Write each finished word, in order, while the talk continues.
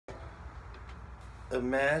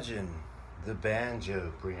Imagine the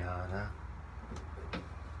banjo, Brianna.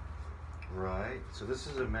 Right? So this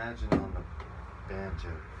is Imagine on the banjo.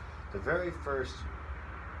 The very first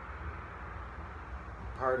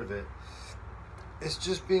part of it is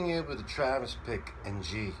just being able to Travis pick and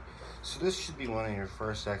G. So this should be one of your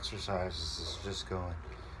first exercises, is just going,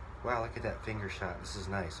 wow, look at that finger shot. This is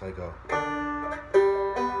nice. So I go.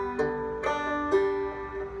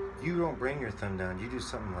 You don't bring your thumb down. You do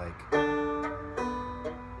something like.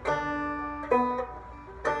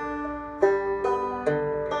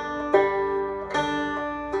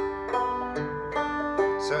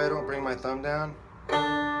 So I don't bring my thumb down.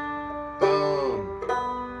 Boom.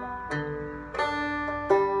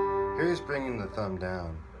 Here's bringing the thumb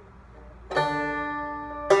down. Did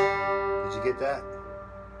you get that?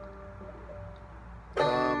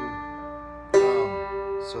 Thumb,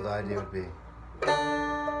 thumb. So the idea would be.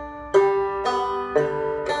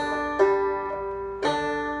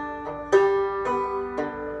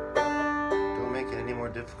 Don't make it any more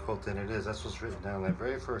difficult than it is. That's what's written down that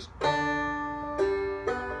very first.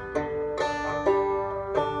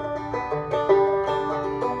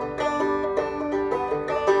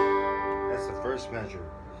 Measure.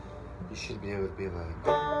 You should be able to be like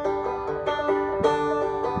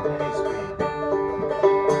any speed.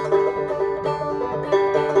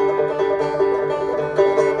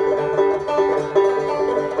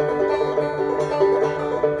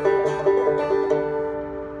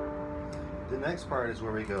 The next part is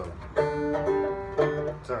where we go.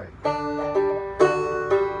 Sorry.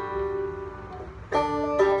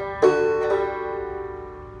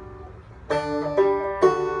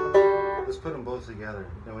 Put them both together.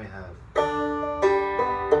 Then we have.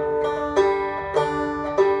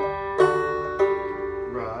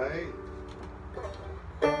 Right.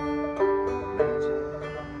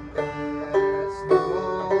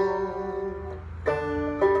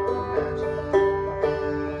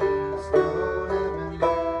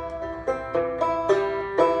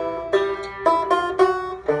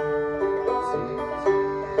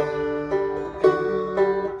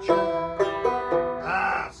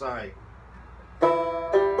 Sorry.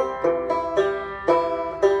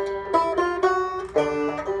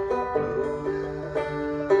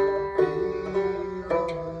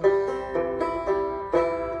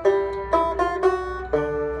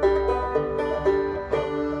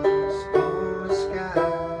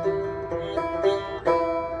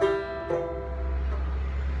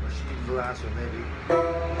 The last one, maybe.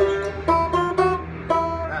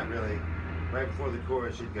 Not really. Right before the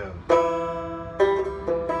chorus, you'd go.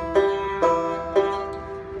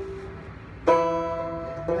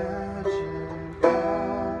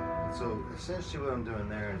 So essentially, what I'm doing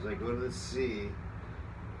there is I go to the C,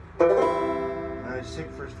 and I just take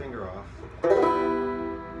the first finger off.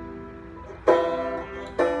 And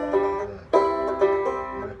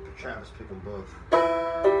I Travis pick them both.